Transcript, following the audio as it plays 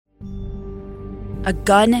a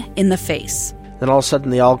gun in the face. Then all of a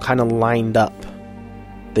sudden they all kind of lined up.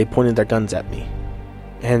 They pointed their guns at me.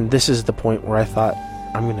 And this is the point where I thought,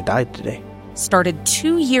 I'm going to die today. Started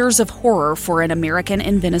 2 years of horror for an American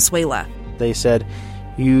in Venezuela. They said,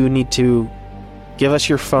 you need to give us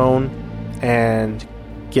your phone and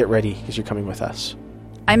get ready because you're coming with us.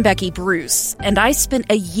 I'm Becky Bruce, and I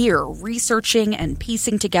spent a year researching and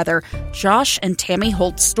piecing together Josh and Tammy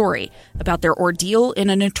Holt's story about their ordeal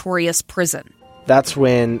in a notorious prison. That's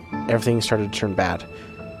when everything started to turn bad.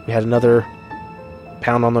 We had another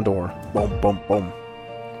pound on the door. Boom, boom, boom.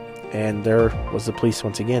 And there was the police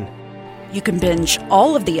once again. You can binge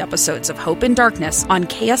all of the episodes of Hope in Darkness on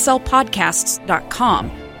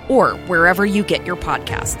KSLpodcasts.com or wherever you get your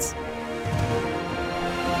podcasts.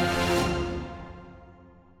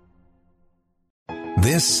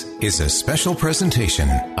 This is a special presentation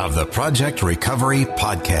of the Project Recovery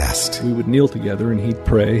Podcast. We would kneel together and he'd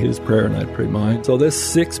pray his prayer and I'd pray mine. So this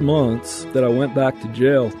 6 months that I went back to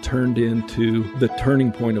jail turned into the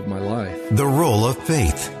turning point of my life. The role of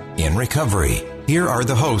faith in recovery. Here are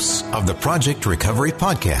the hosts of the Project Recovery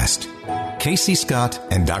Podcast, Casey Scott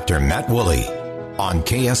and Dr. Matt Woolley, on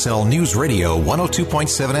KSL News Radio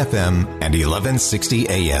 102.7 FM and 1160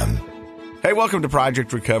 AM. Hey, welcome to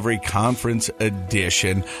Project Recovery Conference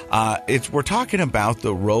Edition. We're talking about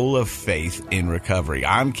the role of faith in recovery.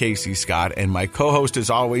 I'm Casey Scott, and my co-host, as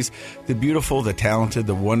always, the beautiful, the talented,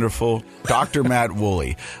 the wonderful Dr. Matt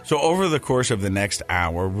Woolley. So over the course of the next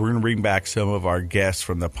hour, we're going to bring back some of our guests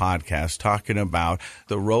from the podcast talking about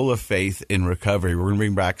the role of faith in recovery. We're going to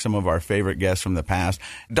bring back some of our favorite guests from the past.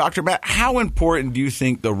 Dr. Matt, how important do you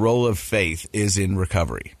think the role of faith is in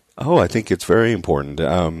recovery? Oh, I think it's very important.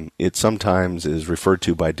 It sometimes is referred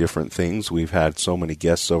to by different things. We've had so many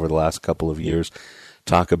guests over the last couple of years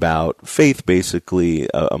talk about faith, basically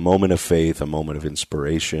a moment of faith, a moment of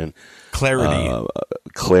inspiration.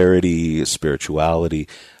 Clarity, spirituality,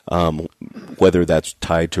 whether that's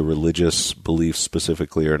tied to religious beliefs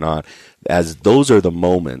specifically or not. As those are the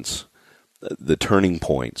moments, the turning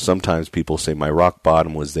point. Sometimes people say my rock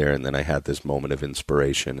bottom was there and then I had this moment of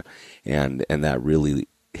inspiration and that really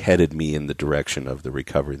headed me in the direction of the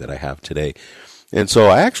recovery that I have today. And so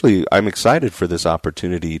I'm excited for this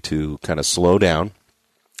opportunity to kind of slow down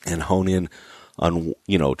and hone in on,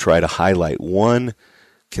 try to highlight one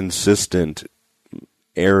consistent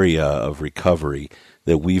area of recovery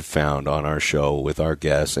that we've found on our show with our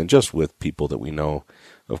guests and just with people that we know,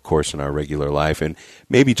 of course, in our regular life. And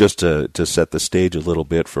maybe just to set the stage a little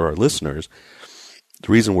bit for our listeners,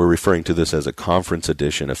 the reason we're referring to this as a conference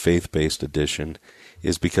edition, a faith-based edition,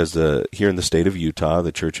 is because here in the state of Utah,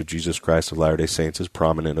 the Church of Jesus Christ of Latter-day Saints is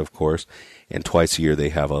prominent, of course, and twice a year they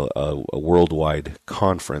have a worldwide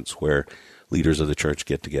conference where leaders of the church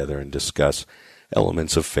get together and discuss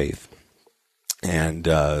elements of faith. And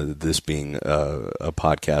this being a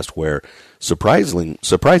podcast where,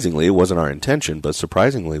 surprisingly, it wasn't our intention, but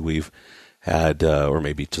surprisingly we've had, or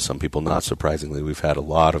maybe to some people not surprisingly, we've had a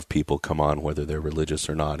lot of people come on, whether they're religious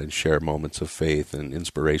or not, and share moments of faith and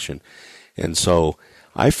inspiration. And so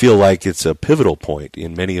I feel like it's a pivotal point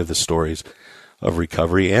in many of the stories of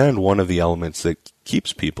recovery, and one of the elements that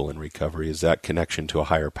keeps people in recovery is that connection to a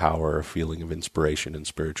higher power, a feeling of inspiration and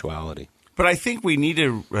spirituality. But I think we need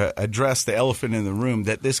to address the elephant in the room,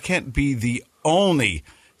 that this can't be the only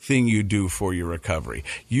thing you do for your recovery.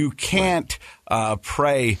 You can't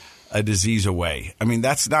pray a disease away. I mean,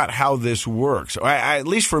 that's not how this works. At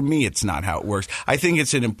least for me, it's not how it works. I think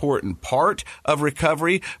it's an important part of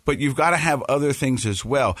recovery, but you've got to have other things as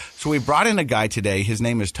well. So we brought in a guy today. His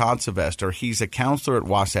name is Todd Sylvester. He's a counselor at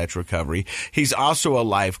Wasatch Recovery. He's also a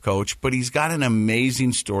life coach, but he's got an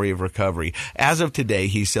amazing story of recovery. As of today,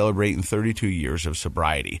 he's celebrating 32 years of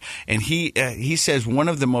sobriety. And he says one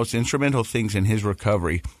of the most instrumental things in his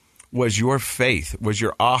recovery was your faith, was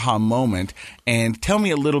your aha moment. And tell me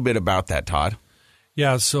a little bit about that, Todd.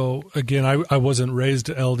 Yeah, so again, I wasn't raised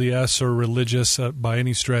LDS or religious by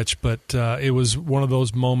any stretch, but it was one of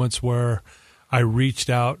those moments where I reached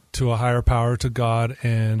out to a higher power, to God,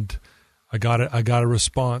 and I got a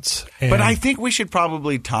response. But I think we should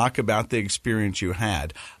probably talk about the experience you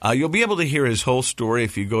had. You'll be able to hear his whole story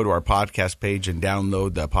if you go to our podcast page and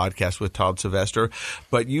download the podcast with Todd Sylvester.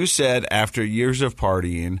 But you said after years of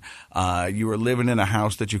partying, you were living in a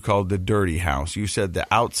house that you called the dirty house. You said the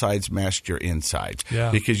outsides matched your insides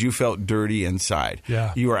because you felt dirty inside.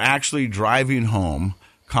 Yeah. You were actually driving home,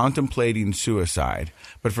 contemplating suicide,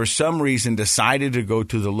 but for some reason decided to go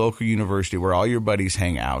to the local university where all your buddies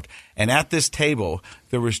hang out. And at this table,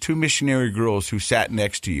 there was two missionary girls who sat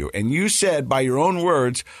next to you. And you said, by your own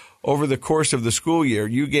words, over the course of the school year,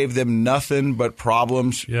 you gave them nothing but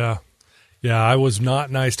problems. Yeah. Yeah, I was not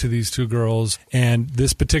nice to these two girls. And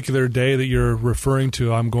this particular day that you're referring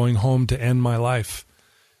to, I'm going home to end my life.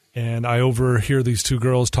 And I overhear these two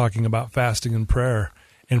girls talking about fasting and prayer.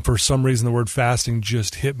 And for some reason, the word fasting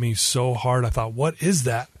just hit me so hard. I thought, what is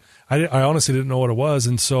that? I honestly didn't know what it was.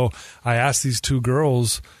 And so I asked these two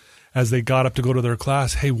girls as they got up to go to their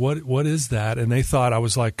class, hey, what is that? And they thought I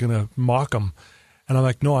was like going to mock them. And I'm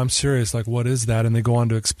like, no, I'm serious. Like, what is that? And they go on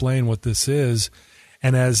to explain what this is.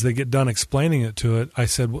 And as they get done explaining it to it, I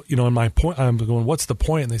said, well, in my point, I'm going, what's the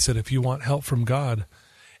point? And they said, if you want help from God.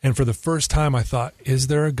 And for the first time, I thought, is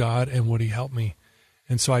there a God and would he help me?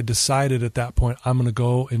 And so I decided at that point, I'm going to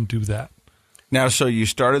go and do that. Now, so you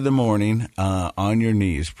started the morning on your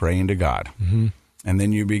knees praying to God, and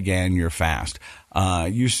then you began your fast.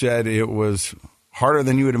 You said it was harder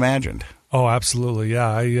than you had imagined. Oh, absolutely.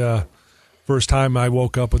 Yeah. First time I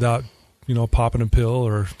woke up without, popping a pill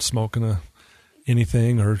or smoking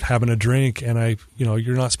anything or having a drink. And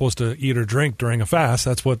you're not supposed to eat or drink during a fast.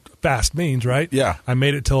 That's what fast means, right? Yeah. I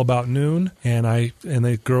made it till about noon, and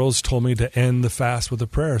the girls told me to end the fast with a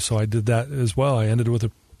prayer. So I did that as well. I ended with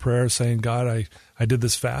a prayer saying, God, I did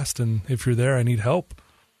this fast, and if you're there, I need help.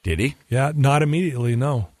 Did he? Yeah, not immediately,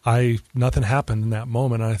 no. Nothing happened in that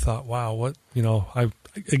moment. I thought, wow, what,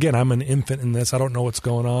 I'm an infant in this. I don't know what's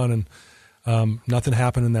going on, and nothing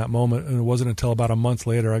happened in that moment. And it wasn't until about a month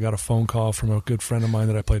later I got a phone call from a good friend of mine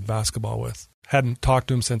that I played basketball with. Hadn't talked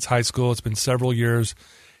to him since high school. It's been several years.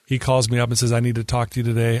 He calls me up and says, I need to talk to you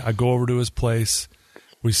today. I go over to his place.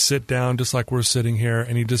 We sit down just like we're sitting here,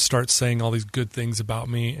 and he just starts saying all these good things about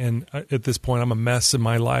me. And at this point, I'm a mess in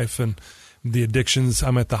my life, and the addictions,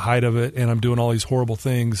 I'm at the height of it, and I'm doing all these horrible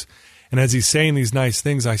things. And as he's saying these nice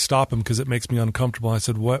things, I stop him because it makes me uncomfortable. I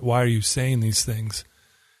said, why are you saying these things?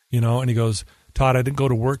 And he goes, Todd, I didn't go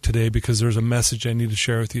to work today because there's a message I need to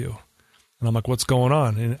share with you. And I'm like, what's going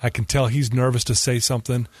on? And I can tell he's nervous to say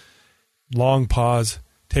something. Long pause.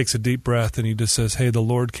 Takes a deep breath, and he just says, hey, the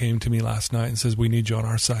Lord came to me last night and says, we need you on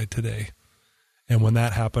our side today. And when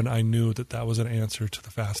that happened, I knew that was an answer to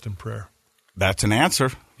the fast and prayer. That's an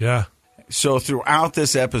answer. Yeah. So throughout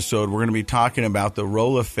this episode, we're going to be talking about the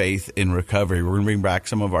role of faith in recovery. We're going to bring back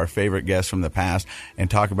some of our favorite guests from the past and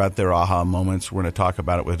talk about their aha moments. We're going to talk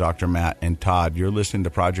about it with Dr. Matt and Todd. You're listening to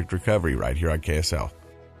Project Recovery right here on KSL.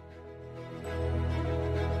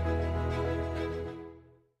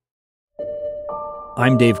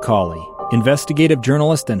 I'm Dave Cawley, investigative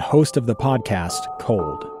journalist and host of the podcast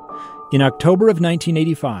Cold. In October of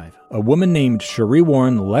 1985, a woman named Cherie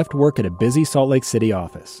Warren left work at a busy Salt Lake City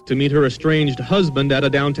office to meet her estranged husband at a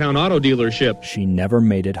downtown auto dealership. She never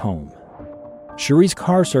made it home. Cherie's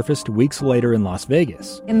car surfaced weeks later in Las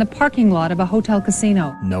Vegas. In the parking lot of a hotel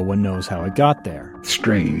casino. No one knows how it got there.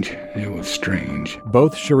 Strange. It was strange.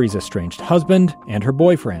 Both Cherie's estranged husband and her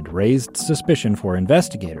boyfriend raised suspicion for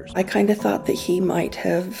investigators. I kind of thought that he might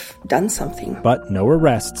have done something. But no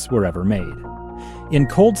arrests were ever made. In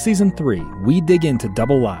Cold Season 3, we dig into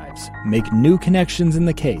double lives, make new connections in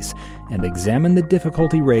the case, and examine the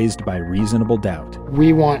difficulty raised by reasonable doubt.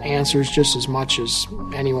 We want answers just as much as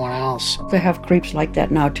anyone else. They have creeps like that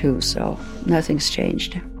now too, so nothing's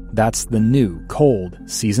changed. That's the new Cold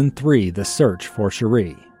Season 3, The Search for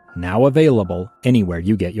Cherie, now available anywhere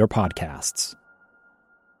you get your podcasts.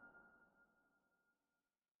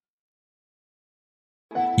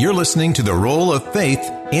 You're listening to The Role of Faith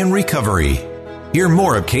in Recovery. Hear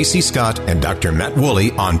more of Casey Scott and Dr. Matt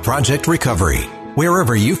Woolley on Project Recovery,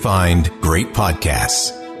 wherever you find great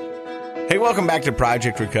podcasts. Hey, welcome back to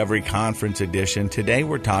Project Recovery Conference Edition. Today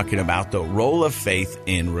we're talking about the role of faith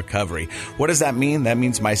in recovery. What does that mean? That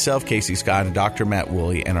means myself, Casey Scott, and Dr. Matt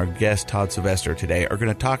Woolley, and our guest, Todd Sylvester, today are going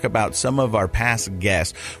to talk about some of our past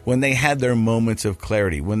guests when they had their moments of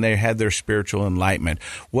clarity, when they had their spiritual enlightenment,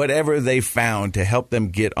 whatever they found to help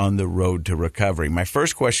them get on the road to recovery. My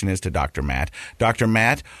first question is to Dr. Matt. Dr.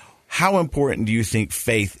 Matt, how important do you think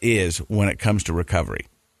faith is when it comes to recovery?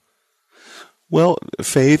 Well,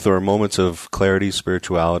 faith or moments of clarity,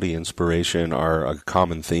 spirituality, inspiration are a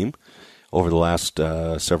common theme over the last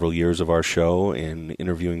several years of our show in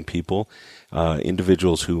interviewing people,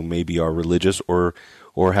 individuals who maybe are religious or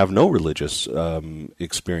have no religious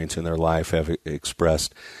experience in their life have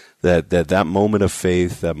expressed that moment of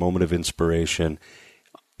faith, that moment of inspiration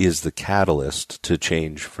is the catalyst to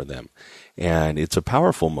change for them. And it's a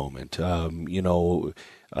powerful moment.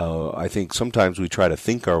 I think sometimes we try to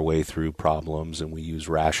think our way through problems and we use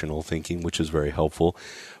rational thinking, which is very helpful.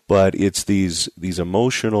 But it's these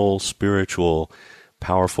emotional, spiritual,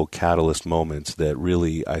 powerful catalyst moments that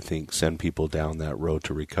really, I think, send people down that road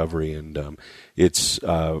to recovery. And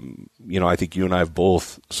I think you and I have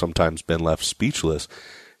both sometimes been left speechless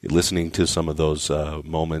listening to some of those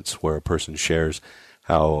moments where a person shares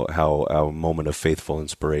how a moment of faithful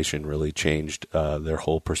inspiration really changed their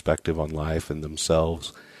whole perspective on life and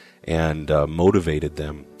themselves, and motivated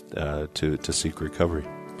them to seek recovery.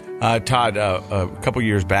 Todd, a couple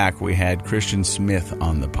years back, we had Christian Smith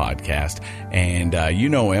on the podcast, and you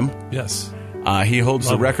know him. Yes. He holds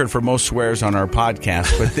the record for most swears on our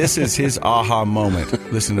podcast, but this is his aha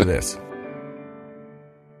moment. Listen to this.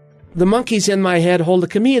 The monkeys in my head hold a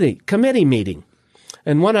committee meeting,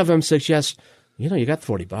 and one of them suggests, you got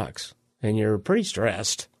 $40 and you're pretty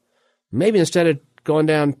stressed. Maybe instead of going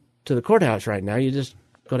down to the courthouse right now, you just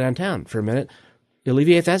go downtown for a minute,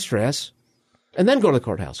 alleviate that stress, and then go to the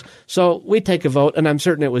courthouse. So we take a vote, and I'm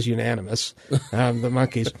certain it was unanimous, the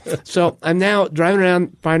monkeys. So I'm now driving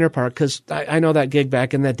around Pioneer Park because I know that gig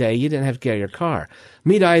back in the day, you didn't have to get out of your car.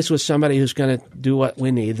 Meet eyes with somebody who's going to do what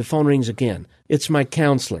we need. The phone rings again. It's my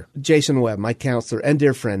counselor, Jason Webb, my counselor and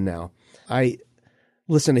dear friend now. I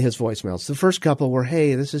listen to his voicemails. The first couple were,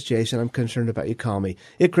 hey, this is Jason. I'm concerned about you. Call me.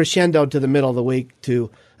 It crescendoed to the middle of the week to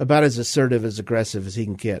about as assertive, as aggressive as he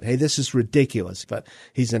can get. Hey, this is ridiculous. But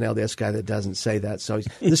he's an LDS guy that doesn't say that. So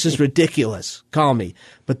this is ridiculous. Call me.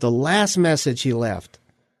 But the last message he left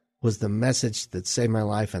was the message that saved my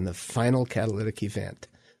life and the final catalytic event.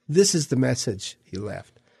 This is the message he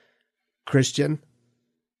left. Christian,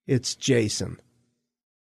 it's Jason.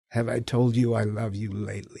 Have I told you I love you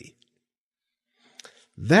lately?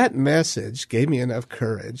 That message gave me enough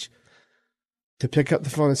courage to pick up the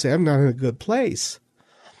phone and say, I'm not in a good place.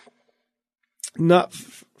 Not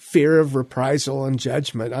fear of reprisal and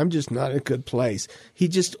judgment. I'm just not in a good place. He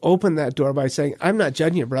just opened that door by saying, I'm not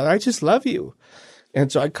judging you, brother. I just love you.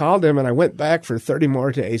 And so I called him and I went back for 30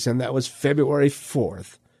 more days, and that was February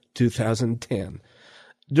 4th, 2010.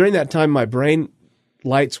 During that time, my brain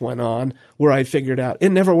lights went on where I figured out it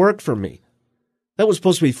never worked for me. That was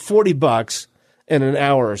supposed to be $40 in an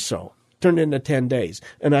hour or so, turned into 10 days.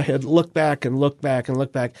 And I had looked back and looked back and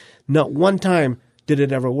looked back. Not one time did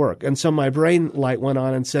it ever work. And so my brain light went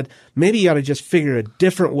on and said, maybe you ought to just figure a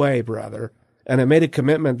different way, brother. And I made a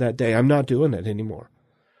commitment that day. I'm not doing it anymore.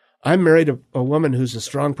 I married a woman who's a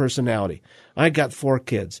strong personality. I got 4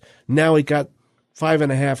 kids. Now we got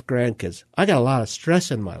 5.5 grandkids. I got a lot of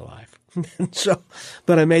stress in my life.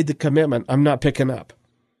 But I made the commitment. I'm not picking up.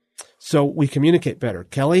 So we communicate better.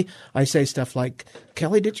 Kelly, I say stuff like,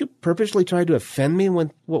 Kelly, did you purposely try to offend me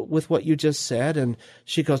with what you just said? And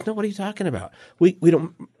she goes, no, what are you talking about? We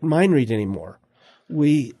don't mind read anymore.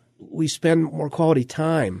 We spend more quality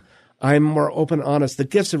time. I'm more open, honest. The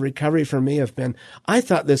gifts of recovery for me have been, I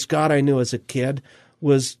thought this God I knew as a kid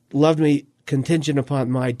loved me contingent upon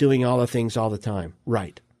my doing all the things all the time.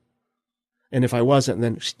 Right. And if I wasn't,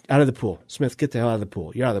 then out of the pool. Smith, get the hell out of the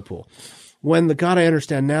pool. You're out of the pool. When the God I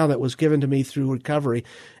understand now that was given to me through recovery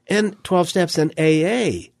and 12 steps in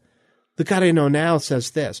AA, the God I know now says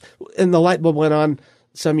this. And the light bulb went on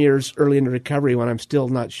some years early into recovery when I'm still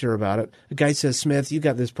not sure about it. A guy says, Smith, you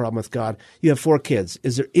got this problem with God. You have 4 kids.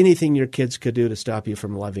 Is there anything your kids could do to stop you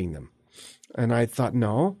from loving them? And I thought,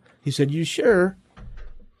 no. He said, you sure?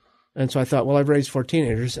 And so I thought, well, I've raised 4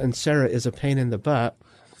 teenagers, and Sarah is a pain in the butt.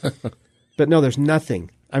 But no, there's nothing.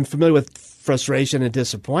 I'm familiar with frustration and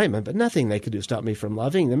disappointment, but nothing they could do to stop me from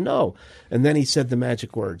loving them. No. And then he said the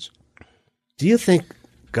magic words. Do you think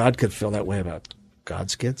God could feel that way about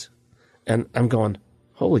God's kids? And I'm going,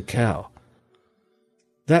 holy cow.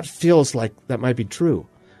 That feels like that might be true.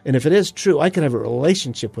 And if it is true, I could have a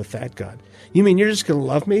relationship with that God. You mean you're just going to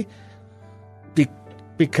love me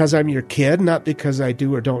because I'm your kid, not because I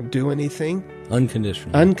do or don't do anything?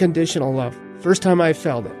 Unconditional. Unconditional love. First time I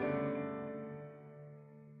felt it.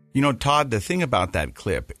 You know, Todd, the thing about that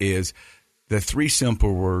clip is the 3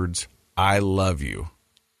 simple words, I love you,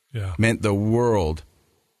 meant the world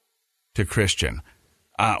to Christian.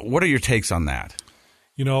 What are your takes on that?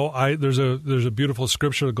 You know, there's a beautiful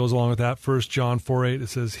scripture that goes along with that. 1 John 4:8, it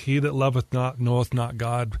says, he that loveth not knoweth not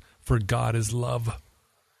God, for God is love.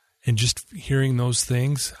 And just hearing those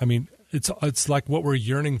things, I mean, it's like what we're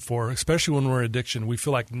yearning for, especially when we're in addiction. We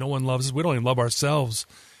feel like no one loves us. We don't even love ourselves.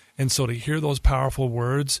 And so to hear those powerful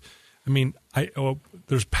words, I mean,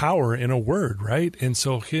 there's power in a word, right? And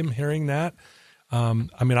so him hearing that, I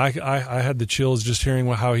mean, I had the chills just hearing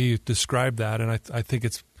how he described that. And I think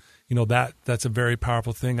it's, you know, that's a very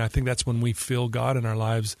powerful thing. I think that's when we feel God in our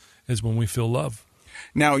lives, is when we feel love.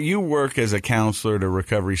 Now, you work as a counselor at a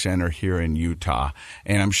recovery center here in Utah,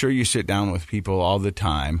 and I'm sure you sit down with people all the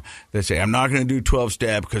time that say, I'm not going to do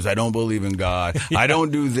 12-step because I don't believe in God. I don't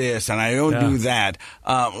do this, and I don't do that.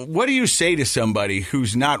 What do you say to somebody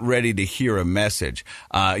who's not ready to hear a message?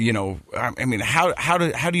 You know, I mean, how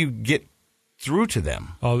do you get through to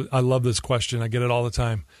them? Oh, I love this question. I get it all the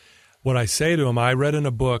time. What I say to them, I read in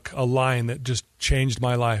a book a line that just changed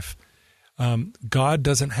my life. God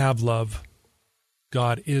doesn't have love.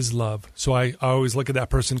 God is love. So I always look at that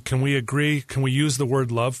person. Can we agree? Can we use the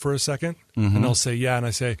word love for a second? Mm-hmm. And they'll say, yeah. And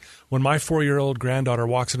I say, when my 4-year-old granddaughter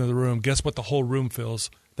walks into the room, guess what the whole room feels?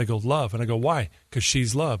 They go, love. And I go, why? Because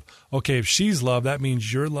she's love. Okay, if she's love, that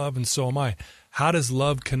means you're love and so am I. How does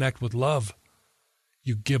love connect with love?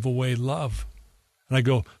 You give away love. And I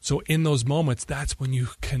go, so in those moments, that's when you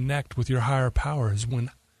connect with your higher power, is when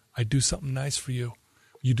I do something nice for you.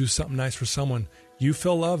 You do something nice for someone. You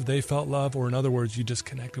feel love, they felt love, or in other words, you just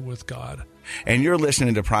connected with God. And you're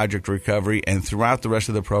listening to Project Recovery, and throughout the rest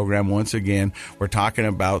of the program, once again, we're talking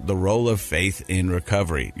about the role of faith in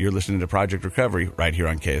recovery. You're listening to Project Recovery right here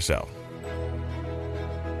on KSL.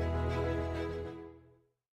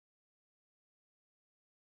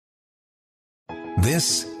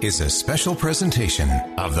 This is a special presentation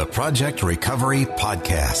of the Project Recovery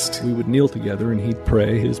Podcast. We would kneel together and he'd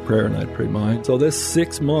pray his prayer and I'd pray mine. So this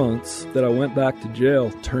 6 months that I went back to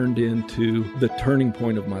jail turned into the turning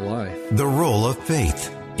point of my life. The role of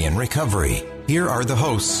faith in recovery. Here are the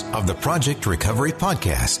hosts of the Project Recovery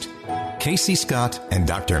Podcast, Casey Scott and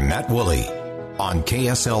Dr. Matt Woolley, on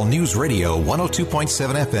KSL News Radio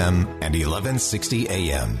 102.7 FM and 1160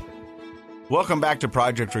 AM. Welcome back to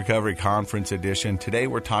Project Recovery Conference Edition. Today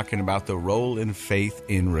we're talking about the role in faith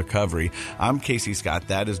in recovery. I'm Casey Scott.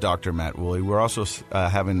 That is Dr. Matt Woolley. We're also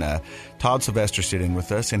having Todd Sylvester sit in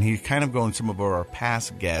with us, and he's kind of going some of our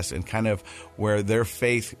past guests and kind of where their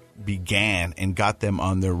faith began and got them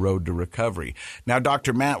on their road to recovery. Now,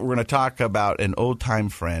 Dr. Matt, we're going to talk about an old-time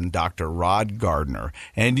friend, Dr. Rod Gardner.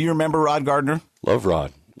 And do you remember Rod Gardner? Love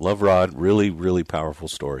Rod. Love Rod. Really, really powerful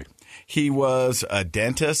story. He was a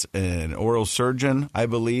dentist, an oral surgeon, I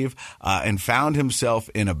believe, and found himself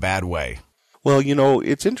in a bad way. Well, you know,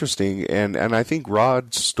 it's interesting, and I think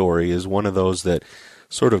Rod's story is one of those that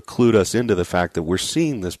sort of clued us into the fact that we're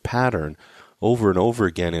seeing this pattern over and over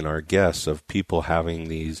again in our guests of people having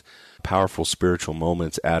these powerful spiritual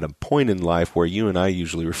moments at a point in life where you and I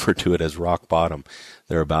usually refer to it as rock bottom.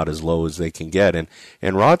 They're about as low as they can get.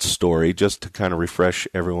 And Rod's story, just to kind of refresh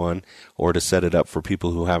everyone or to set it up for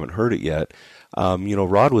people who haven't heard it yet,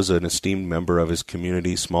 Rod was an esteemed member of his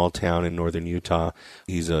community, small town in northern Utah.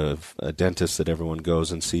 He's a dentist that everyone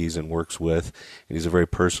goes and sees and works with, and he's a very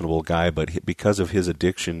personable guy, but because of his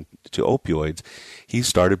addiction to opioids, he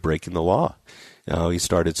started breaking the law. He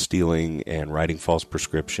started stealing and writing false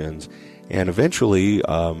prescriptions, and eventually,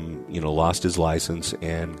 lost his license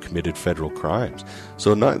and committed federal crimes.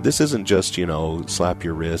 So this isn't just, slap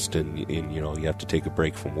your wrist and you have to take a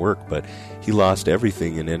break from work, but he lost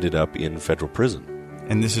everything and ended up in federal prison.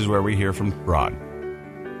 And this is where we hear from Rod.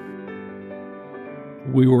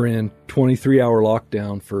 We were in 23-hour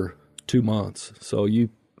lockdown for 2 months. So you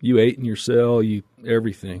ate in your cell,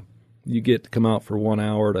 everything. You get to come out for 1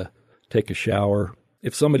 hour to take a shower.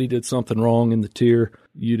 If somebody did something wrong in the tier,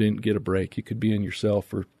 you didn't get a break. You could be in your cell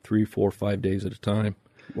for 3, 4, 5 days at a time.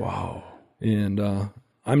 Wow. And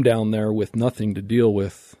I'm down there with nothing to deal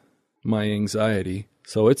with my anxiety,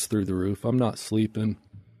 so it's through the roof. I'm not sleeping.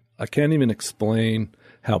 I can't even explain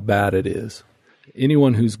how bad it is.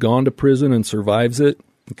 Anyone who's gone to prison and survives it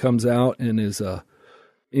and comes out and is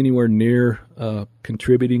anywhere near a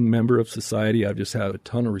contributing member of society, I've just had a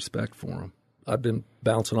ton of respect for them. I've been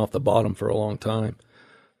bouncing off the bottom for a long time.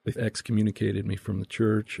 They've excommunicated me from the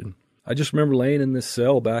church. And I just remember laying in this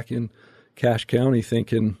cell back in Cache County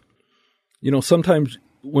thinking, sometimes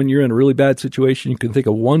when you're in a really bad situation, you can think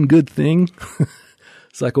of one good thing.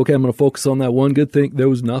 It's like, okay, I'm going to focus on that one good thing. There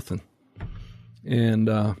was nothing. And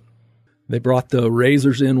they brought the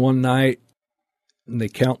razors in one night, and they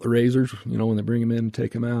count the razors, when they bring them in and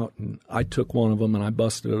take them out. And I took one of them, and I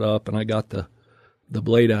busted it up, and I got the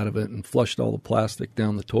blade out of it and flushed all the plastic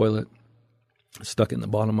down the toilet, stuck it in the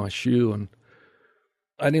bottom of my shoe, and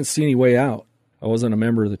I didn't see any way out. I wasn't a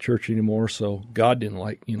member of the church anymore, so God didn't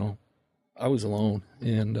I was alone.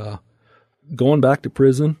 And going back to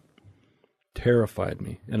prison terrified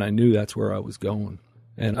me, and I knew that's where I was going.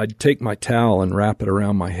 And I'd take my towel and wrap it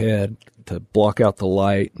around my head to block out the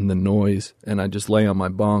light and the noise, and I'd just lay on my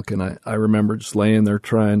bunk, and I remember just laying there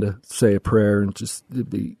trying to say a prayer, and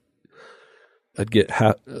I'd get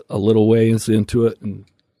a little ways into it, and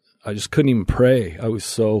I just couldn't even pray. I was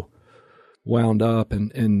so wound up,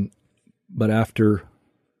 but after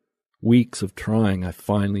weeks of trying, I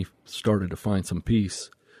finally started to find some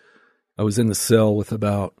peace. I was in the cell with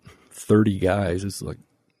about 30 guys. It's like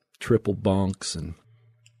triple bunks,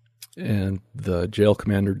 and the jail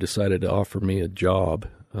commander decided to offer me a job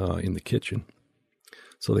in the kitchen.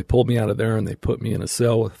 So they pulled me out of there and they put me in a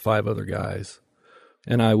cell with 5 other guys.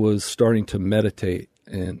 And I was starting to meditate,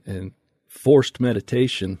 and forced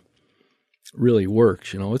meditation really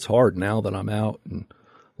works. It's hard now that I'm out in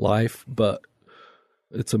life, but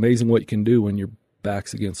it's amazing what you can do when your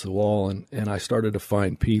back's against the wall. And I started to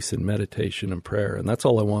find peace in meditation and prayer, and that's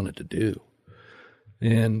all I wanted to do.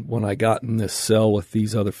 And when I got in this cell with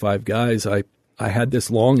these other 5 guys, I had this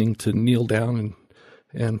longing to kneel down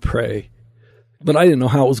and pray. But I didn't know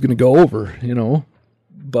how it was going to go over,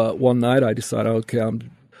 But one night I decided, okay,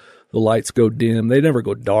 the lights go dim. They never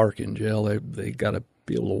go dark in jail. They got to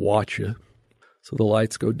be able to watch you. So the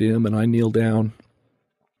lights go dim, and I kneel down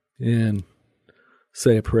and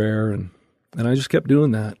say a prayer. And I just kept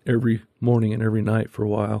doing that every morning and every night for a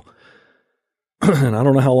while. And I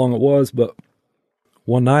don't know how long it was, but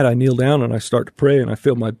one night I kneel down and I start to pray, and I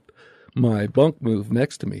feel my bunk move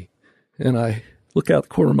next to me. And I look out the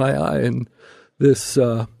corner of my eye, and this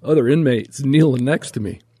other inmate's kneeling next to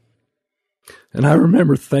me. And I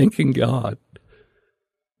remember thanking God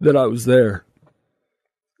that I was there.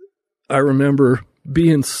 I remember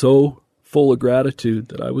being so full of gratitude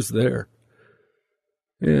that I was there.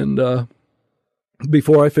 And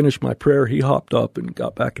before I finished my prayer, he hopped up and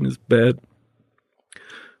got back in his bed.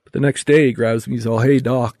 But the next day he grabs me, he's all, "Hey,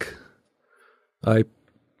 Doc, I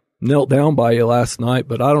knelt down by you last night,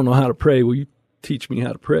 but I don't know how to pray. Will you teach me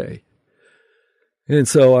how to pray?" And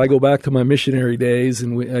so I go back to my missionary days,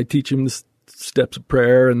 and I teach him the steps of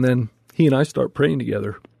prayer, and then he and I start praying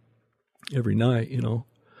together every night,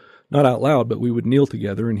 Not out loud, but we would kneel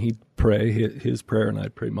together, and he'd pray his prayer, and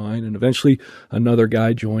I'd pray mine, and eventually another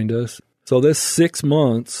guy joined us. So this 6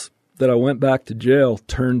 months that I went back to jail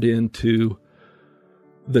turned into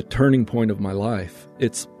the turning point of my life.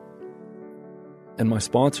 And my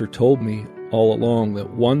sponsor told me all along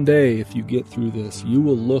that one day, if you get through this, you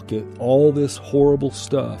will look at all this horrible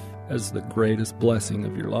stuff as the greatest blessing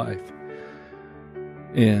of your life.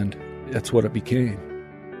 And that's what it became.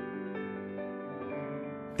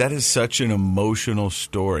 That is such an emotional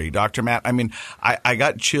story. Dr. Matt, I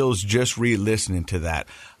got chills just re-listening to that.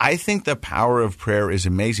 I think the power of prayer is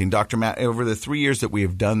amazing. Dr. Matt, over the 3 years that we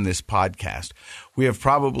have done this podcast, we have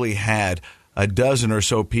probably had a dozen or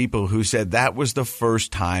so people who said that was the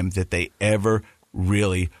first time that they ever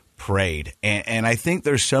really prayed. And I think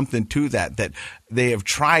there's something to that they have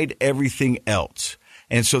tried everything else.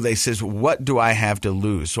 And so they says, what do I have to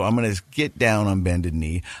lose? So I'm going to get down on bended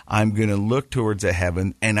knee. I'm going to look towards the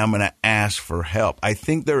heaven, and I'm going to ask for help. I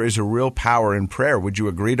think there is a real power in prayer. Would you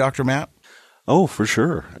agree, Dr. Matt? Oh, for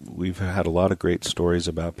sure. We've had a lot of great stories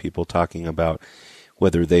about people talking about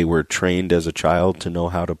whether they were trained as a child to know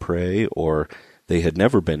how to pray, or they had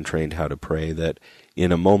never been trained how to pray, that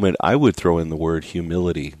in a moment I would throw in the word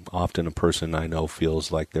humility. Often a person I know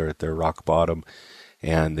feels like they're at their rock bottom,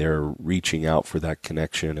 and they're reaching out for that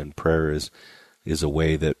connection, and prayer is a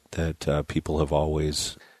way that people have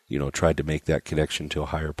always, tried to make that connection to a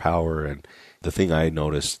higher power. And the thing I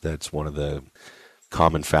noticed that's one of the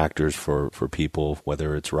common factors for people,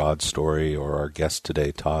 whether it's Rod's story or our guest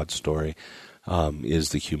today, Todd's story, is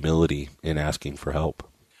the humility in asking for help.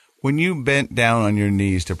 When you bent down on your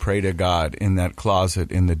knees to pray to God in that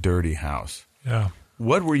closet in the dirty house,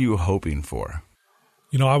 what were you hoping for?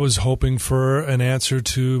 I was hoping for an answer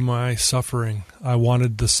to my suffering. I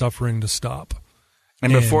wanted the suffering to stop.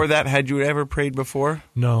 And before that, had you ever prayed before?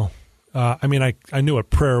 No. I knew what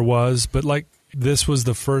prayer was, but this was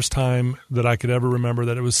the first time that I could ever remember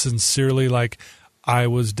that it was sincerely I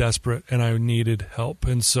was desperate and I needed help.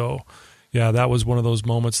 And so, that was one of those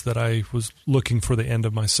moments that I was looking for the end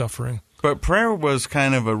of my suffering. But prayer was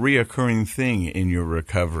kind of a reoccurring thing in your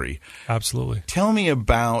recovery. Absolutely. Tell me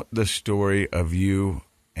about the story of you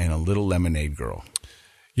and a little lemonade girl.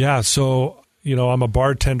 Yeah, so, I'm a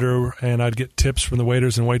bartender, and I'd get tips from the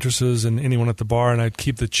waiters and waitresses and anyone at the bar, and I'd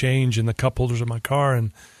keep the change in the cup holders of my car.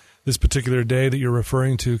 And this particular day that you're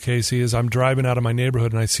referring to, Casey, is I'm driving out of my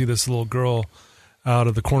neighborhood, and I see this little girl out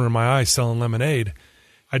of the corner of my eye selling lemonade.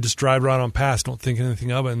 I just drive right on past, don't think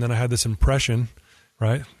anything of it, and then I had this impression,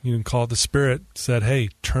 right? You can call it the Spirit, said, "Hey,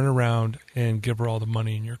 turn around and give her all the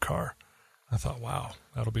money in your car." I thought, wow,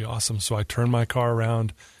 that'll be awesome. So I turned my car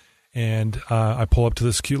around, and I pull up to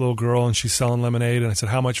this cute little girl, and she's selling lemonade. And I said,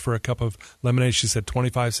 "How much for a cup of lemonade?" She said,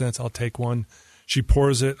 25 cents. I'll take one. She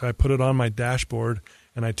pours it. I put it on my dashboard,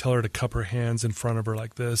 and I tell her to cup her hands in front of her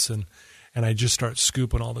like this. And I just start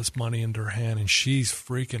scooping all this money into her hand, and she's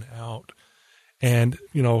freaking out. And,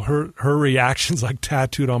 her reaction's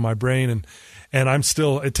tattooed on my brain. And I'm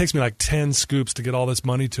still, it takes me 10 scoops to get all this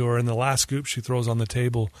money to her. And the last scoop she throws on the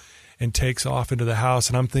table. and takes off into the house.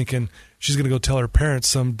 And I'm thinking she's going to go tell her parents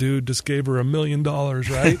some dude just gave her $1 million,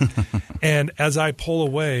 right? And as I pull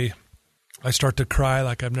away, I start to cry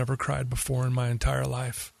like I've never cried before in my entire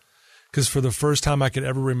life. Because for the first time I could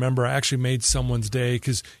ever remember, I actually made someone's day.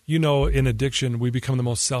 Because, in addiction, we become the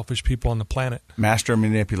most selfish people on the planet. Master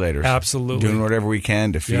manipulators. Absolutely. Doing whatever we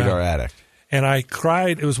can to feed our addict. And I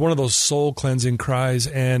cried. It was one of those soul-cleansing cries.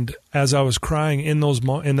 And as I was crying in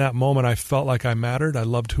that moment, I felt like I mattered. I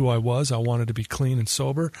loved who I was. I wanted to be clean and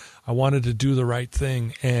sober. I wanted to do the right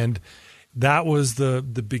thing. And that was the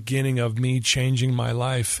beginning of me changing my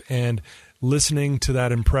life. And listening to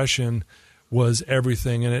that impression was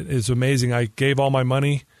everything. And it is amazing. I gave all my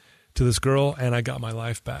money to this girl, and I got my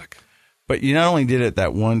life back. But you not only did it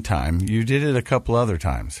that one time, you did it a couple other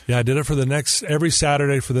times. Yeah, I did it for every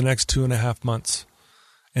Saturday for the next 2.5 months.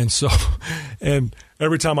 And so, and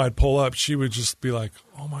every time I'd pull up, she would just be like,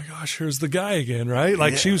 oh my gosh, here's the guy again, right?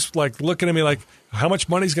 Like she was like looking at me like, how much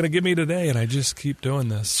money's going to give me today? And I just keep doing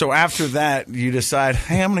this. So after that, you decide,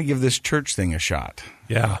 hey, I'm going to give this church thing a shot.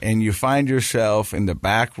 Yeah. And you find yourself in the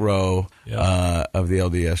back row of the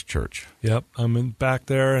LDS church. Yep. I'm back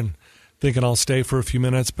there and thinking I'll stay for a few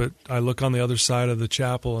minutes, but I look on the other side of the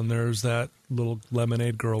chapel, and there's that little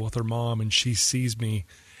lemonade girl with her mom, and she sees me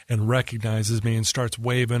and recognizes me and starts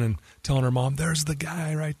waving and telling her mom, there's the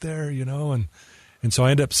guy right there, And so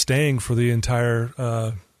I end up staying for the entire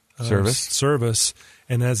service.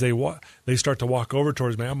 And as they start to walk over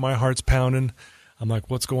towards me, my heart's pounding. I'm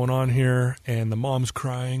like, what's going on here? And the mom's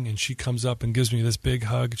crying, and she comes up and gives me this big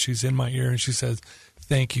hug. She's in my ear, and she says,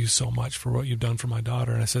 thank you so much for what you've done for my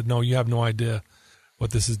daughter. And I said, no, you have no idea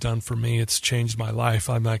what this has done for me. It's changed my life.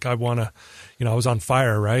 I'm like, I want to, I was on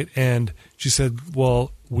fire, right? And she said,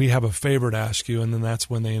 well, we have a favor to ask you. And then that's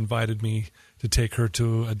when they invited me to take her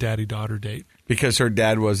to a daddy-daughter date. Because her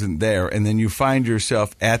dad wasn't there. And then you find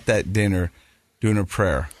yourself at that dinner doing a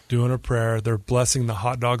prayer. They're blessing the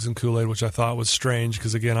hot dogs and Kool-Aid, which I thought was strange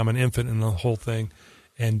because, again, I'm an infant in the whole thing.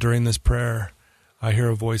 And during this prayer, I hear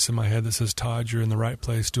a voice in my head that says, Todd, you're in the right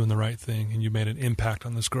place doing the right thing, and you made an impact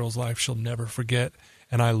on this girl's life she'll never forget.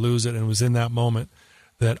 And I lose it. And it was in that moment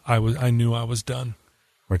that I knew I was done.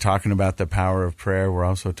 We're talking about the power of prayer. We're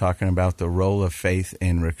also talking about the role of faith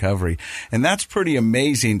in recovery. And that's pretty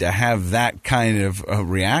amazing to have that kind of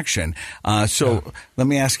reaction. Let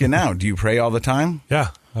me ask you now, do you pray all the time? Yeah.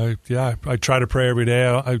 I try to pray every day.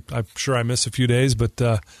 I'm sure I miss a few days, but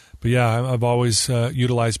yeah, I've always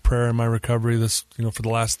utilized prayer in my recovery for the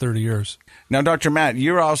last 30 years. Now, Dr. Matt,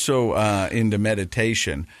 you're also into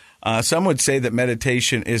meditation. Some would say that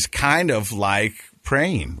meditation is kind of like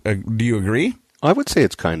praying. Do you agree? I would say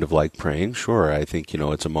it's kind of like praying. Sure. I think,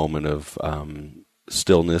 it's a moment of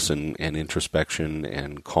stillness and introspection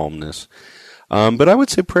and calmness. But I would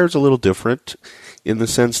say prayer is a little different in the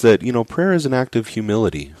sense that, prayer is an act of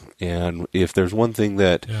humility. And if there's one thing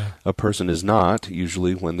that a person is not,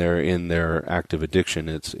 usually when they're in their active addiction,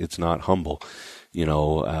 it's not humble.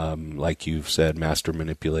 Like you've said, master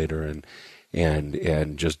manipulator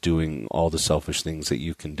and just doing all the selfish things that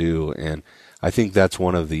you can do. And I think that's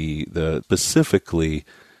one of the specifically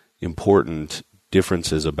important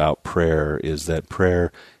differences about prayer is that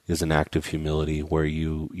prayer is an act of humility where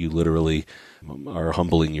you literally are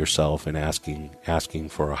humbling yourself and asking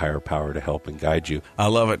for a higher power to help and guide you. I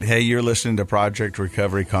love it. Hey, you're listening to Project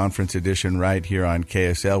Recovery Conference Edition right here on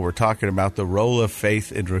KSL. We're talking about the role of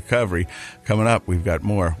faith in recovery. Coming up, we've got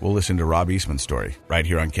more. We'll listen to Rob Eastman's story right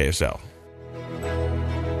here on KSL.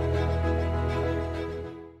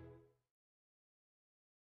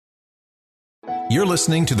 You're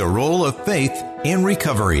listening to The Role of Faith in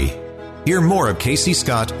Recovery. Hear more of Casey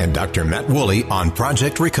Scott and Dr. Matt Woolley on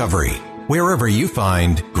Project Recovery, wherever you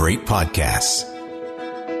find great podcasts.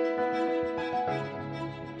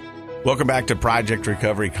 Welcome back to Project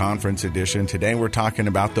Recovery Conference Edition. Today we're talking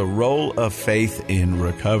about the role of faith in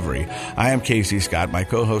recovery. I am Casey Scott. My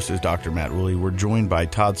co-host is Dr. Matt Woolley. We're joined by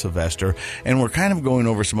Todd Sylvester, and we're kind of going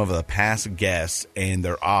over some of the past guests and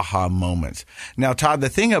their aha moments. Now, Todd, the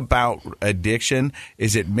thing about addiction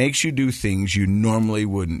is it makes you do things you normally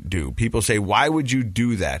wouldn't do. People say, why would you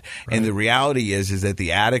do that? Right. And the reality is that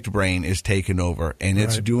the addict brain is taken over, and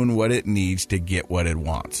it's doing what it needs to get what it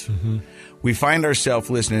wants. Mm-hmm. We find ourselves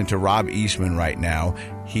listening to Rob Eastman right now.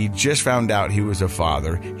 He just found out he was a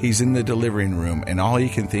father. He's in the delivering room, and all he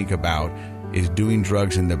can think about is doing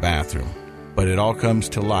drugs in the bathroom. But it all comes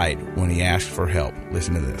to light when he asks for help.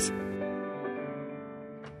 Listen to this.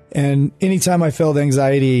 And anytime I felt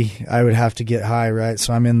anxiety, I would have to get high, right?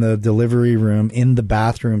 So I'm in the delivery room, in the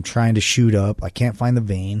bathroom, trying to shoot up. I can't find the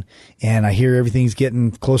vein, and I hear everything's getting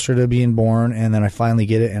closer to being born, and then I finally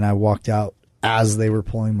get it, and I walked out as they were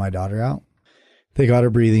pulling my daughter out. They got her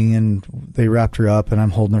breathing and they wrapped her up, and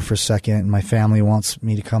I'm holding her for a second, and my family wants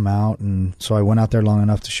me to come out. And so I went out there long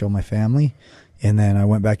enough to show my family. And then I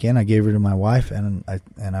went back in, I gave her to my wife, and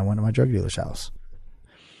I went to my drug dealer's house.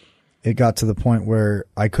 It got to the point where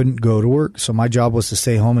I couldn't go to work. So my job was to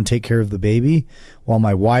stay home and take care of the baby while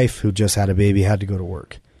my wife, who just had a baby, had to go to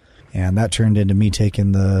work. And that turned into me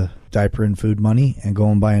taking the diaper and food money and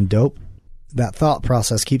going buying dope. That thought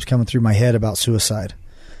process keeps coming through my head about suicide.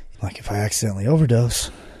 Like, if I accidentally overdose,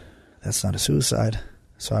 that's not a suicide.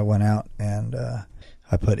 So I went out and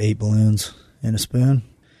I put 8 balloons in a spoon,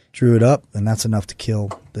 drew it up, and that's enough to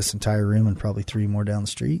kill this entire room and probably 3 more down the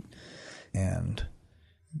street. And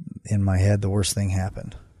in my head, the worst thing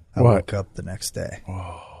happened. I woke up the next day.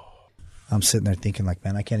 Whoa. I'm sitting there thinking, like,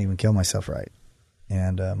 man, I can't even kill myself right.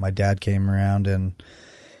 And my dad came around and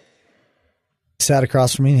sat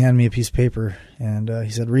across from me and handed me a piece of paper. And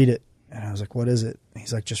he said, read it. And I was like, what is it?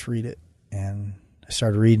 He's like, just read it. And I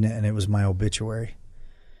started reading it, and it was my obituary.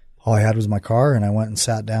 All I had was my car, and I went and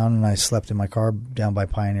sat down, and I slept in my car down by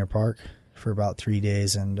Pioneer Park for about 3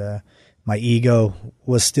 days. And my ego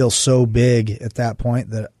was still so big at that point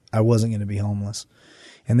that I wasn't going to be homeless.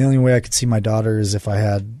 And the only way I could see my daughter is if I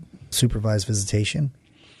had supervised visitation,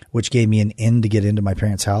 which gave me an in to get into my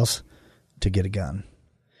parents' house to get a gun.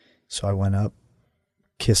 So I went up,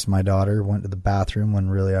 kissed my daughter, went to the bathroom when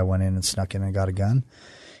really I went in and snuck in and got a gun,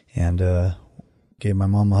 and gave my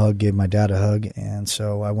mom a hug, gave my dad a hug. And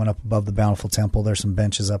so I went up above the Bountiful Temple. There's some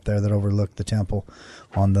benches up there that overlook the temple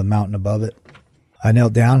on the mountain above it. I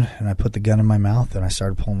knelt down and I put the gun in my mouth and I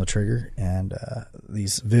started pulling the trigger, and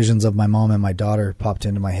these visions of my mom and my daughter popped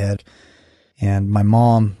into my head. And my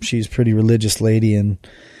mom, she's a pretty religious lady, and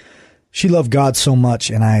she loved God so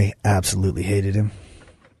much, and I absolutely hated him.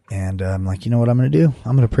 And I'm like, you know what I'm going to do?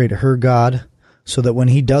 I'm going to pray to her God so that when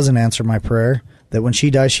he doesn't answer my prayer, that when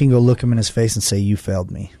she dies, she can go look him in his face and say, you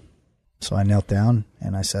failed me. So I knelt down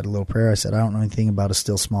and I said a little prayer. I said, I don't know anything about a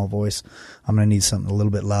still small voice. I'm going to need something a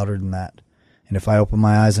little bit louder than that. And if I open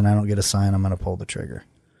my eyes and I don't get a sign, I'm going to pull the trigger.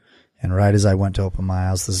 And right as I went to open my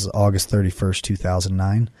eyes, this is August 31st,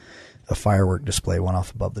 2009, a firework display went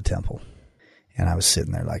off above the temple. And I was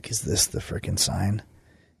sitting there like, is this the freaking sign?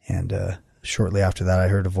 And shortly after that, I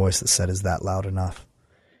heard a voice that said, is that loud enough?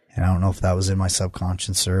 And I don't know if that was in my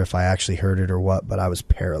subconscious or if I actually heard it or what, but I was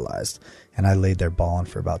paralyzed. And I laid there bawling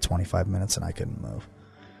for about 25 minutes and I couldn't move.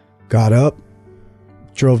 Got up,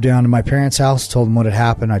 drove down to my parents' house, told them what had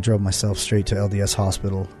happened. I drove myself straight to LDS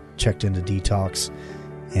Hospital, checked into detox,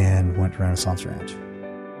 and went to Renaissance Ranch.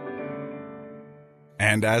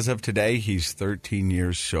 And as of today, he's 13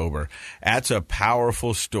 years sober. That's a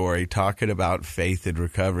powerful story talking about faith and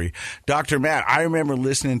recovery. Dr. Matt, I remember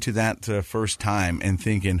listening to that the first time and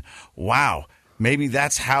thinking, wow, maybe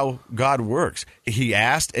that's how God works. He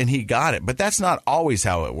asked and he got it. But that's not always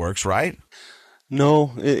how it works, right?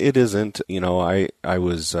 No, it isn't. You know, I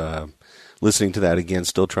was listening to that again,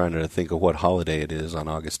 still trying to think of what holiday it is on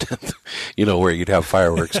August 10th, you know, where you'd have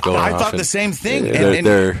fireworks going off. I thought the same thing.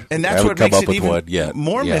 And that's what makes it even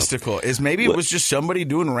more mystical, is maybe it was just somebody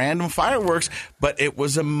doing random fireworks, but it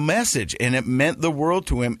was a message, and it meant the world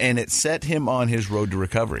to him, and it set him on his road to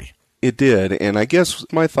recovery. It did, and I guess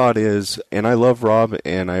my thought is, and I love Rob,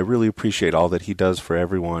 and I really appreciate all that he does for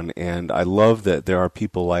everyone, and I love that there are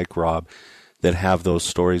people like Rob that have those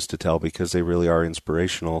stories to tell because they really are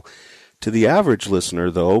inspirational. To the average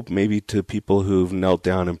listener, though, maybe to people who've knelt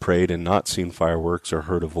down and prayed and not seen fireworks or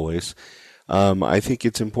heard a voice, I think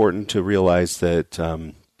it's important to realize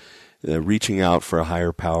that reaching out for a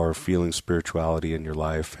higher power, feeling spirituality in your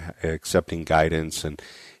life, accepting guidance,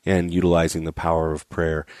 and utilizing the power of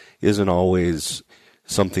prayer isn't always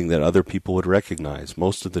something that other people would recognize.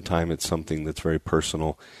 Most of the time it's something that's very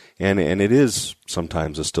personal, and it is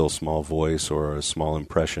sometimes a still small voice or a small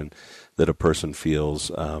impression that a person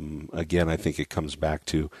feels. Again, I think it comes back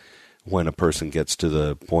to when a person gets to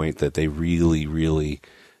the point that they really, really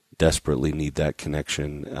desperately need that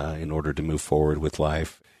connection in order to move forward with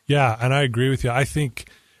life. Yeah, and I agree with you. I think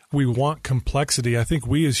we want complexity. I think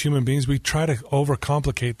we as human beings, we try to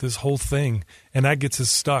overcomplicate this whole thing, and that gets us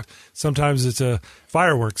stuck. Sometimes it's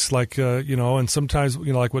fireworks, like, and sometimes,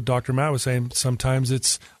 like what Dr. Matt was saying, sometimes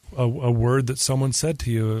it's a word that someone said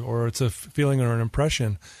to you, or it's a feeling or an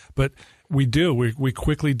impression. But we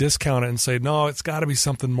quickly discount it and say, no, it's got to be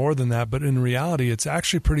something more than that. But in reality, it's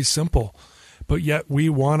actually pretty simple. But yet we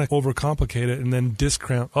want to overcomplicate it and then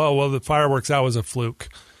discount, oh, well, the fireworks, that was a fluke.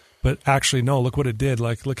 But actually, no, look what it did.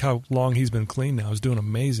 Like, look how long he's been clean now. He's doing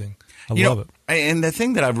amazing. I love it. And the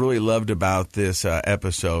thing that I've really loved about this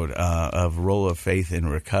episode of Role of Faith in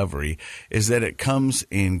Recovery is that it comes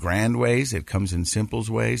in grand ways, it comes in simple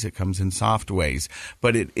ways, it comes in soft ways,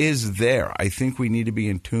 but it is there. I think we need to be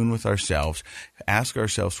in tune with ourselves, ask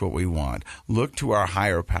ourselves what we want, look to our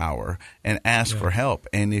higher power, and ask for help.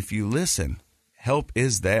 And if you listen, help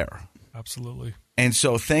is there. Absolutely. And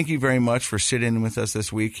so thank you very much for sitting with us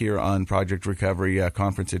this week here on Project Recovery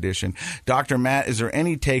Conference Edition. Dr. Matt, is there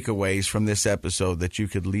any takeaways from this episode that you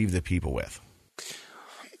could leave the people with?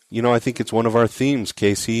 You know, I think it's one of our themes,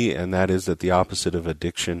 Casey, and that is that the opposite of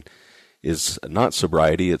addiction is not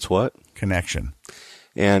sobriety, it's what? Connection.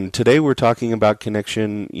 And today we're talking about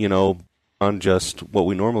connection, you know, on just what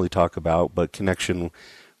we normally talk about, but connection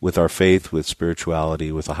with our faith, with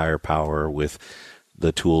spirituality, with a higher power, with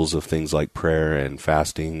the tools of things like prayer and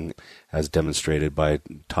fasting, as demonstrated by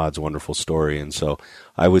Todd's wonderful story. And so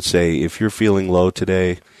I would say if you're feeling low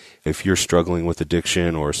today, if you're struggling with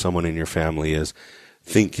addiction or someone in your family is,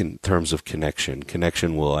 think in terms of connection.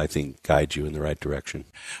 Connection will, I think, guide you in the right direction.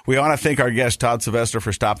 We want to thank our guest, Todd Sylvester,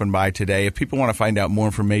 for stopping by today. If people want to find out more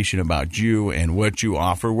information about you and what you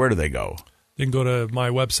offer, where do they go? You can go to my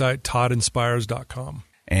website, toddinspires.com.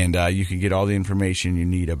 And you can get all the information you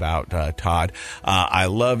need about Todd. I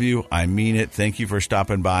love you. I mean it. Thank you for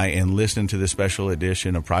stopping by and listening to the special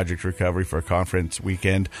edition of Project Recovery for Conference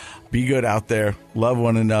Weekend. Be good out there. Love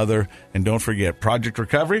one another. And don't forget, Project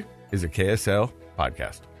Recovery is a KSL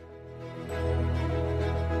podcast.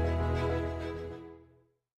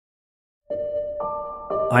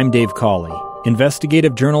 I'm Dave Cawley,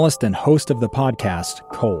 investigative journalist and host of the podcast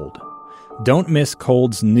Cold. Don't miss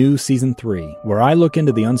Cold's new Season 3, where I look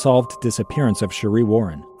into the unsolved disappearance of Sheree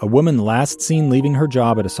Warren, a woman last seen leaving her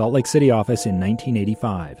job at a Salt Lake City office in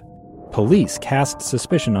 1985. Police cast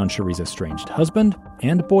suspicion on Sheree's estranged husband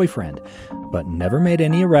and boyfriend, but never made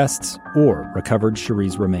any arrests or recovered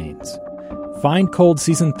Sheree's remains. Find Cold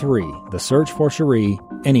Season 3, The Search for Sheree,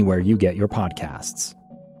 anywhere you get your podcasts.